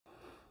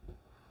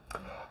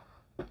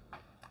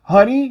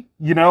honey,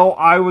 you know,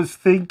 I was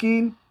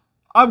thinking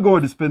I'm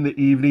going to spend the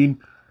evening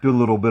doing a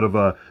little bit of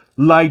a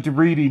light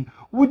reading.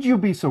 Would you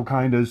be so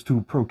kind as to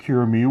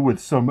procure me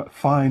with some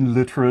fine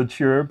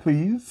literature,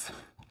 please?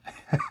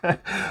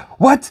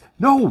 What?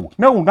 No,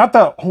 not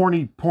the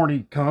horny,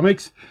 porny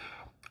comics.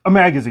 A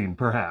magazine,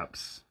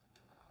 perhaps.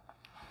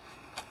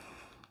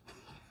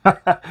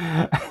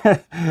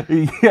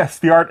 Yes,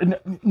 the art.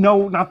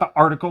 No, not the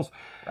articles.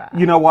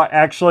 You know what?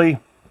 Actually,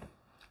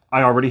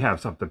 I already have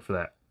something for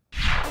that.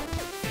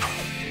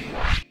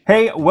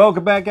 Hey,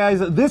 welcome back, guys.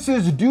 This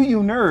is Do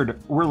You Nerd?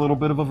 We're a little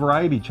bit of a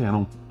variety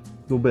channel.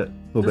 A little bit.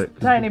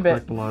 Tiny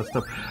bit. A lot of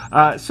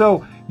stuff.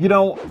 So, you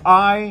know,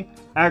 I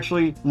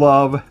actually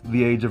love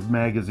the age of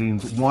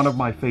magazines. One of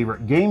my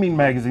favorite gaming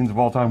magazines of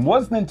all time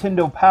was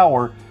Nintendo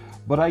Power,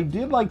 but I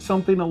did like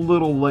something a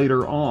little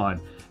later on,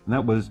 and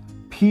that was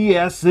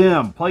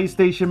PSM,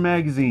 PlayStation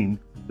Magazine.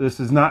 This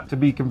is not to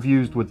be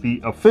confused with the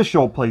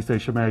official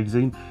PlayStation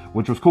Magazine,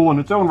 which was cool in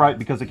its own right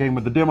because it came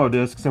with the demo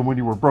discs, and when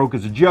you were broke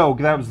as a joke,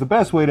 that was the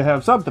best way to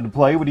have something to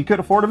play when you couldn't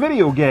afford a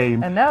video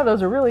game. And now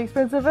those are really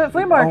expensive at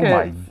flea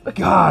markets. Oh my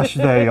gosh,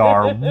 they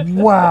are.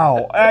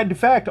 Wow. And in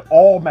fact,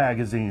 all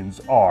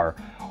magazines are,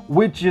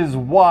 which is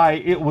why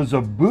it was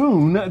a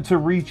boon to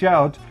reach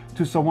out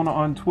to someone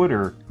on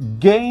Twitter,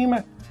 Game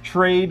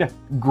Trade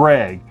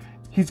Gregg.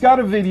 He's got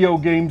a video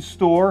game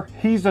store.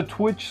 He's a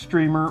Twitch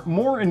streamer.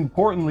 More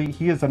importantly,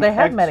 he is an They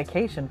have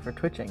medication for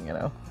twitching, you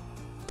know.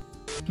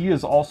 He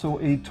is also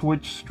a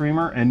Twitch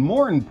streamer, and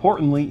more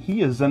importantly, he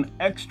is an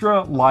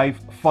Extra Life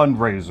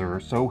fundraiser.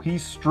 So he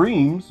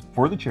streams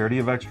for the charity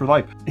of Extra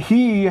Life.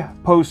 He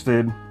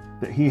posted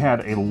that he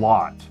had a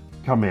lot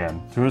come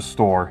in to his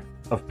store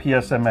of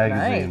PSM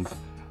magazines. Nice.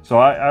 So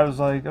I was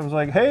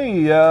like,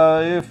 hey,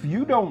 if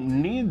you don't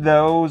need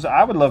those,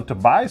 I would love to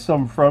buy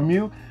some from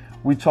you.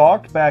 We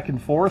talked back and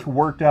forth,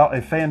 worked out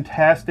a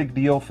fantastic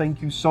deal.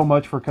 Thank you so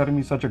much for cutting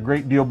me such a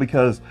great deal,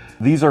 because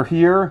these are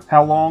here.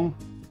 How long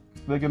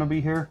are they going to be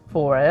here?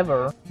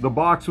 Forever. The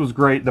box was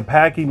great. The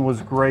packing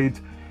was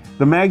great.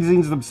 The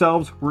magazines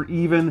themselves were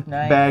even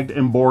bagged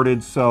and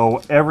boarded,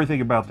 so everything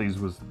about these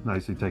was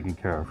nicely taken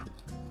care of.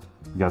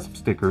 You got some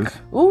stickers.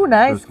 Ooh,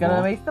 nice.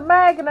 Gonna make some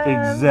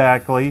magnets.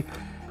 Exactly.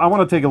 I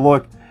want to take a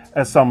look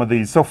at some of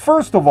these. So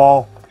first of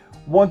all,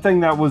 one thing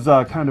that was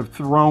kind of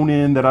thrown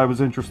in that I was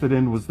interested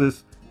in was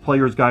this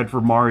player's guide for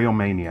Mario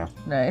Mania.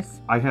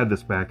 Nice. I had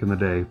this back in the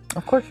day.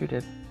 Of course you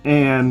did.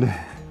 And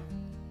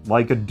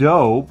like a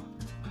dope,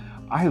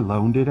 I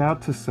loaned it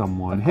out to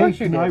someone. Hey,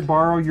 can I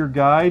borrow your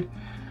guide?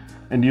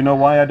 And do you know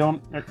why I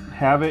don't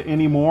have it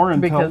anymore?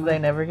 Because they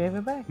never gave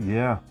it back.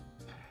 Yeah.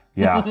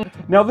 Yeah.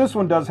 Now this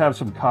one does have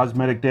some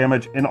cosmetic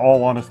damage. In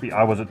all honesty,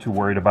 I wasn't too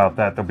worried about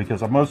that though,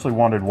 because I mostly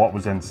wanted what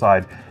was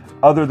inside,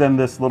 other than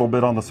this little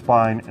bit on the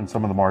spine and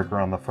some of the marker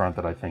on the front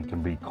that I think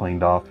can be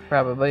cleaned off.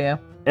 Probably, yeah.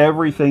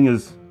 Everything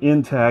is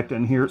intact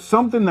in here.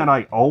 Something that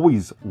I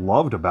always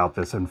loved about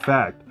this, in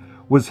fact,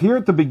 was here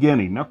at the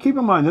beginning. Now keep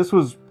in mind, this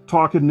was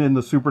talking in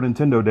the Super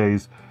Nintendo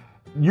days.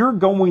 You're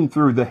going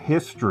through the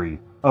history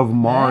of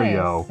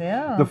Mario. Nice,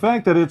 yeah. The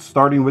fact that it's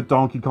starting with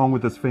Donkey Kong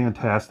with this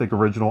fantastic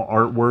original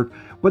artwork,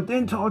 but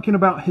then talking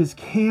about his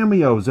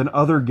cameos in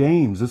other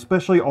games,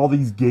 especially all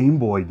these Game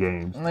Boy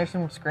games. And there's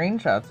some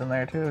screenshots in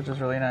there too, which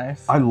is really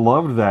nice. I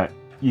loved that.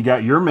 You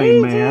got your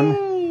main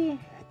man,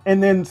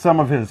 and then some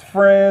of his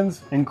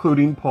friends,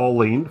 including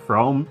Pauline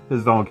from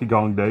his Donkey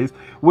Kong days,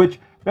 which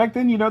back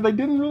then, you know, they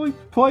didn't really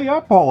play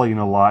up Pauline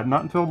a lot.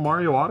 Not until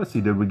Mario Odyssey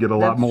did we get a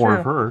lot more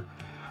of her.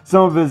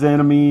 Some of his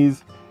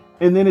enemies.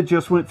 And then it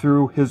just went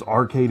through his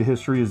arcade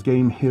history, his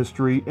game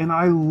history, and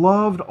I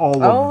loved all of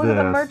this. Oh, look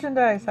at the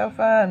merchandise. How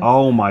fun.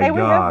 Oh my gosh.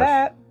 We have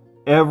that.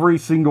 Every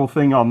single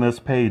thing on this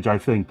page, I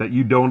think, that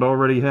you don't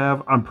already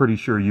have, I'm pretty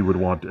sure you would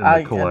want in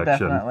the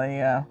collection. Definitely,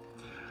 yeah.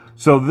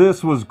 So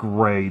this was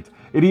great.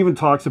 It even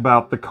talks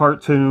about the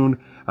cartoon,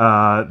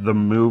 the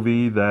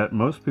movie that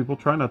most people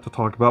try not to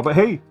talk about. But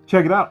hey,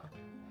 check it out.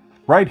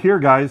 Right here,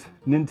 guys.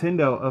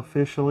 Nintendo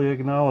officially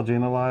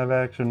acknowledging a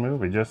live-action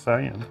movie. Just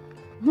saying.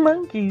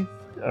 Monkeys.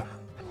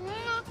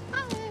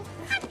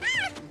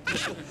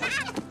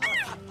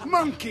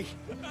 Monkey.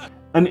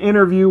 An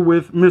interview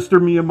with Mr.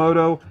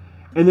 Miyamoto,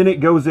 and then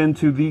it goes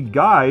into the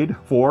guide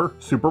for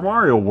Super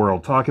Mario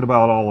World, talking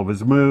about all of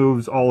his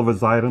moves, all of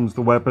his items,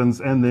 the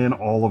weapons, and then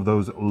all of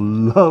those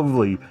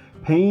lovely,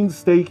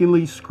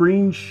 painstakingly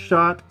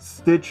screenshot,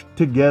 stitched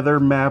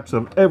together maps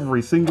of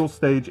every single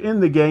stage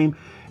in the game,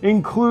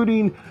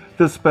 including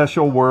the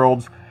special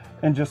worlds,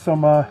 and just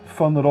some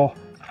fun little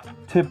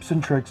tips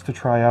and tricks to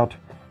try out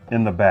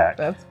in the back.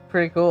 That's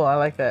pretty cool. I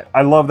like that.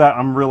 I love that.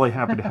 I'm really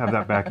happy to have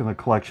that back in the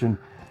collection.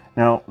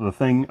 Now, the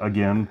thing,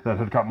 again, that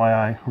had caught my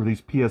eye were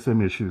these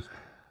PSM issues.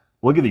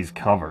 Look at these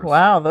covers.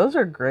 Wow, those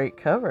are great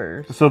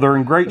covers. So they're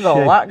in great shape.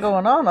 There's a lot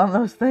going on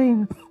those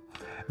things.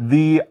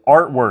 The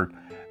artwork.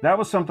 That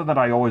was something that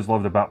I always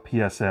loved about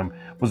PSM,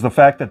 was the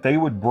fact that they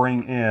would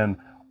bring in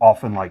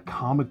often like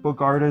comic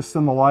book artists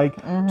and the like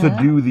to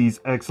do these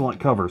excellent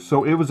covers.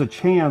 So it was a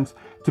chance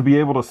to be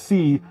able to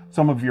see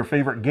some of your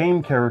favorite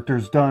game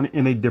characters done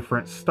in a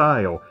different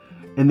style.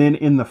 And then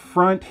in the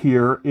front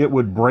here, it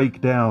would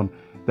break down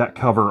that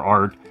cover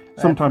art.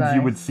 Sometimes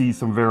you would see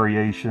some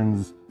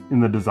variations in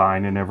the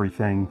design and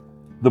everything.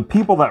 The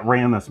people that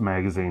ran this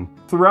magazine,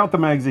 throughout the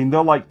magazine,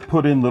 they'll like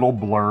put in little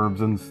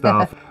blurbs and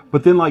stuff.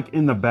 But then like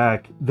in the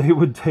back, they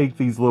would take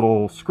these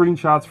little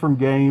screenshots from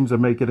games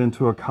and make it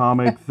into a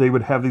comic. They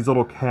would have these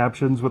little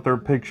captions with their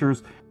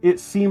pictures. It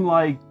seemed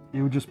like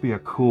it would just be a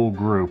cool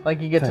group.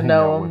 Like you get to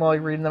know them while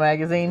you're reading the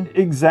magazine?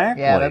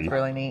 Exactly. Yeah, that's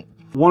really neat.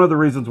 One of the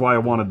reasons why I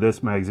wanted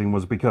this magazine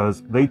was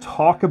because they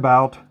talk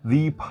about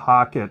the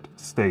Pocket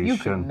Station. You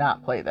could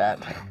not play that.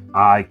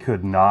 I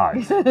could not.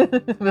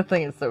 The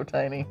thing is so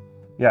tiny.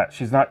 Yeah,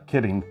 she's not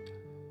kidding.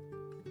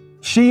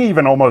 She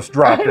even almost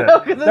dropped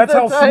it. That's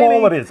so how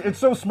small it is. It's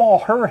so small,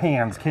 her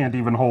hands can't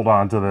even hold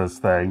on to this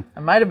thing. I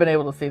might have been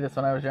able to see this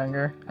when I was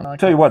younger.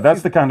 Tell you what,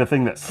 that's the kind of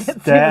thing that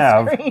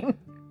Stav,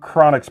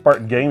 Chronik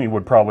Spartan Gaming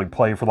would probably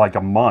play for like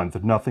a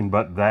month. Nothing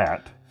but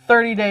that.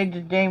 30-day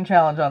game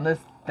challenge on this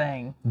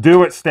thing.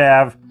 Do it,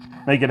 Stav.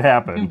 Make it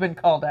happen. You've been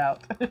called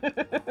out.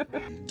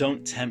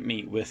 Don't tempt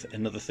me with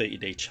another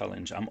 30-day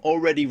challenge. I'm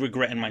already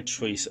regretting my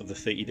choice of the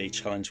 30-day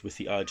challenge with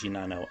the RG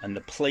Nano and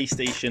the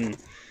PlayStation,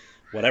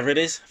 whatever it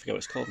is. I forget what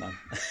it's called now.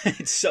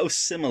 It's so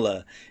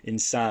similar in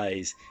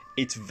size.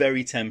 It's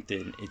very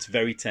tempting. It's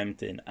very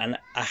tempting. And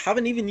I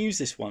haven't even used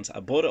this once.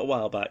 I bought it a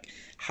while back.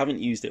 Haven't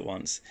used it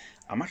once.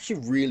 I'm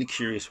actually really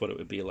curious what it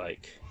would be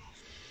like.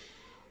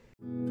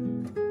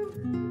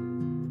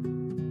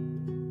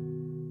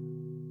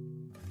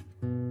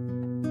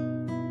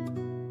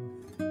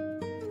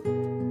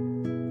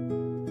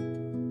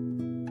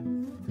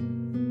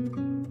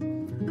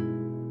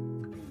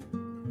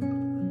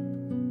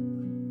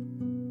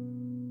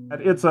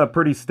 It's a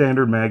pretty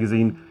standard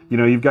magazine. You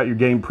know, you've got your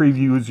game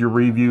previews, your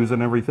reviews,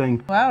 and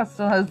everything. Wow, it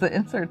still has the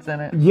inserts in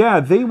it. Yeah,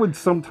 they would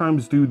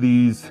sometimes do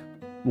these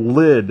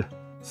lid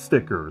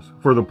stickers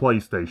for the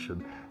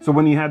PlayStation. So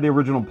when you had the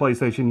original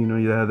PlayStation, you know,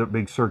 you had that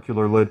big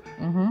circular lid.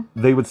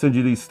 They would send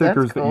you these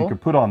stickers that you could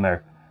put on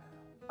there.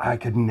 I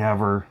could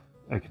never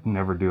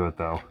do it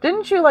though.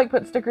 Didn't you like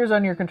put stickers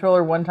on your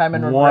controller one time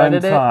and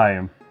regretted it? One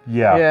time,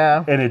 yeah.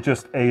 Yeah. And it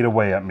just ate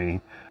away at me.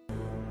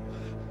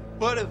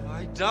 What have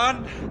I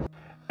done?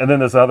 And then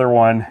this other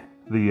one,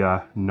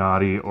 the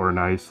naughty or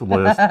nice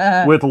list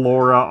with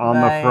Laura on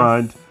the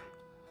front.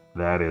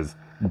 That is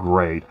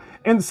great.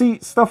 And see,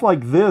 stuff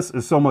like this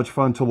is so much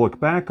fun to look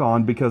back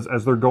on because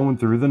as they're going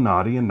through the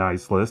naughty and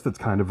nice list, it's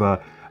kind of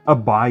a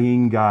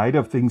buying guide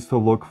of things to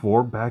look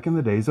for back in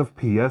the days of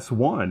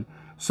PS1.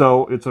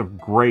 So it's a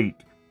great,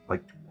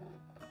 like,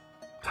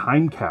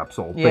 time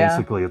capsule,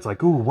 basically. It's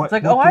like, ooh, what? It's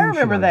like, oh, I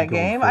remember that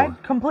game. I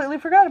completely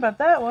forgot about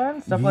that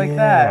one. Stuff like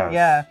that.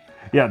 Yeah.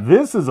 Yeah,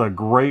 this is a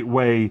great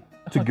way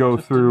to go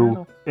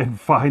through and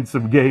find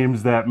some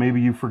games that maybe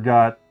you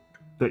forgot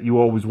that you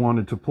always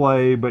wanted to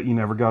play, but you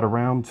never got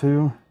around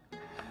to.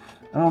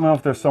 I don't know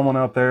if there's someone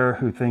out there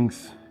who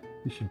thinks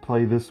you should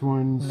play this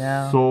one.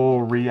 No.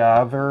 Soul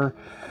Reaver.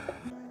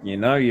 You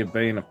know you're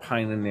being a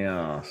pain in the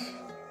ass.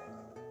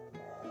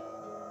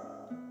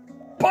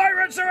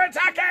 Pirates are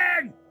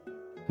attacking!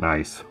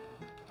 Nice.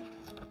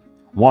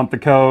 Want the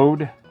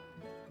code?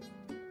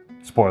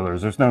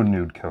 Spoilers, there's no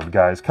nude code,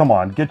 guys. Come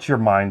on, get your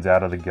minds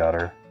out of the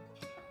gutter.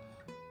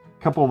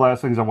 A couple of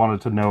last things I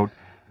wanted to note.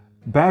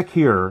 Back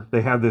here,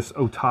 they have this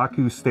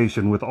otaku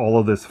station with all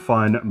of this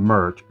fun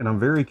merch, and I'm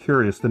very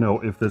curious to know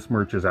if this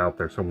merch is out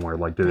there somewhere.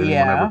 Like, did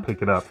anyone ever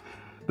pick it up?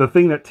 The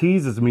thing that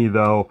teases me,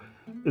 though,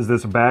 is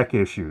this back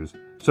issues.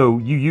 So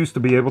you used to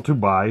be able to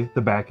buy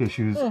the back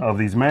issues of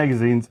these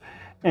magazines,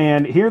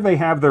 and here they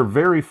have their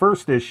very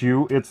first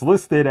issue. It's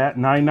listed at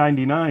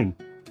 $9.99.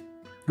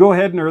 Go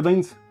ahead,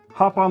 nerdlings.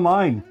 Hop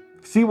online.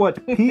 See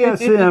what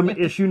PSM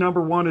issue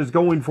number 1 is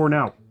going for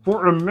now.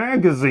 For a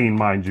magazine,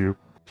 mind you.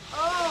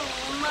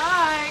 Oh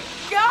my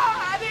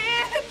God,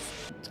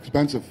 it's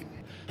expensive.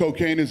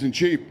 Cocaine isn't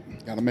cheap.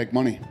 Gotta make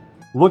money.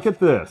 Look at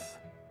this.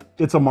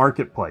 It's a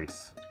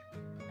marketplace.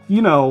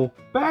 You know,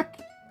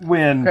 back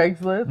when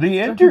Craigslist. the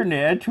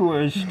internet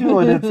was still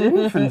in its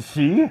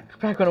infancy.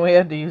 Back when we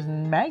had to use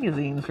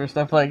magazines for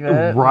stuff like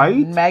that.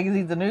 Right?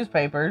 Magazines and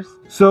newspapers.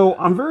 So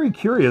I'm very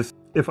curious.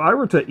 If I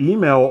were to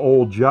email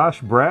old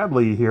Josh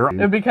Bradley here,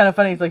 it'd be kind of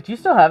funny. He's like, do you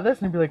still have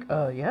this? And he'd be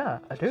like, yeah,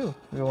 I do.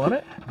 You want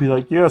it? Be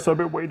like, yes, I've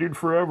been waiting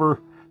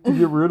forever to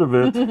get rid of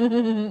it.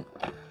 All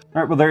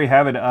right, well, there you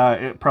have it.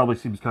 It probably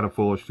seems kind of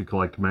foolish to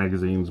collect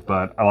magazines,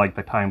 but I like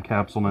the time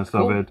capsuleness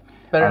of it.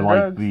 Better I than like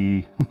drugs.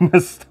 the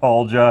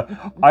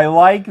nostalgia. I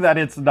like that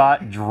it's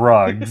not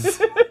drugs.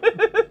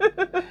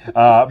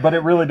 But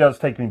it really does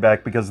take me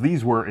back because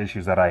these were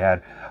issues that I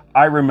had.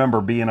 I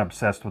remember being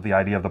obsessed with the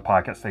idea of the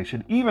Pocket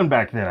Station. Even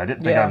back then, I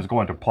didn't think I was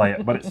going to play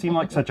it, but it seemed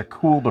like such a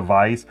cool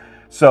device.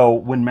 So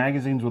when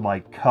magazines would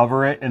like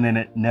cover it and then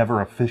it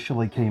never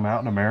officially came out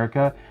in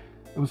America,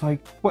 it was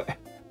like, what?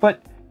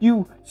 But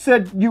you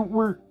said you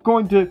were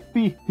going to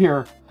be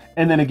here.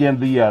 And then again,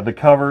 the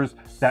covers,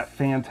 that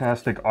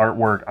fantastic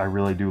artwork, I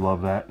really do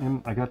love that.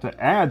 And I got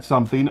to add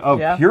something of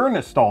pure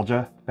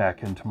nostalgia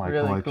back into my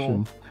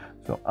collection. Cool.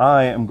 So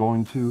I am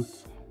going to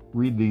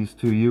read these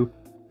to you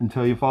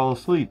until you fall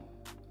asleep.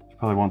 It's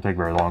Probably won't take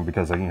very long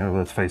because,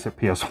 let's face it,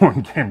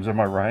 PS1 games, am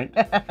I right?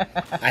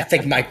 I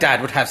think my dad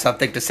would have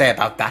something to say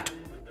about that.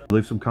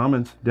 Leave some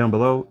comments down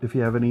below if you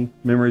have any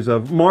memories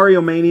of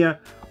Mario Mania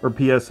or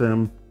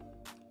PSM.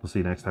 We'll see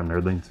you next time,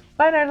 Nerdlings.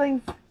 Bye,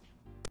 Nerdlings.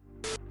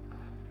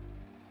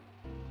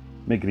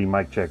 Mickety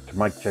mic check to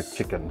mic check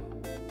chicken.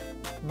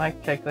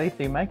 Mic check,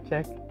 Lacey, mic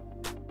check.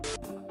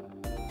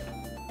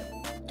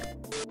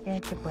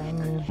 Get your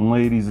bunny.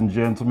 Ladies and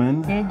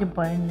gentlemen, Get your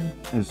bunny.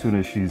 as soon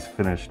as she's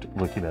finished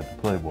looking at the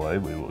Playboy,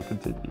 we will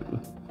continue.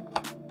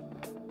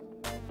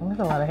 There's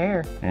a lot of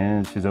hair.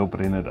 And she's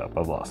opening it up.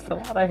 I've lost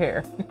That's it. a lot of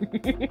hair.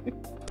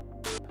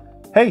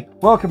 Hey,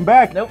 welcome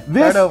back. Nope,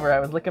 This... start over. I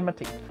was licking my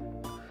teeth.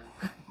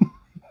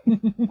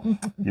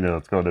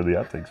 Let's go to the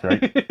outtakes,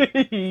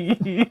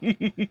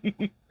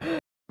 right?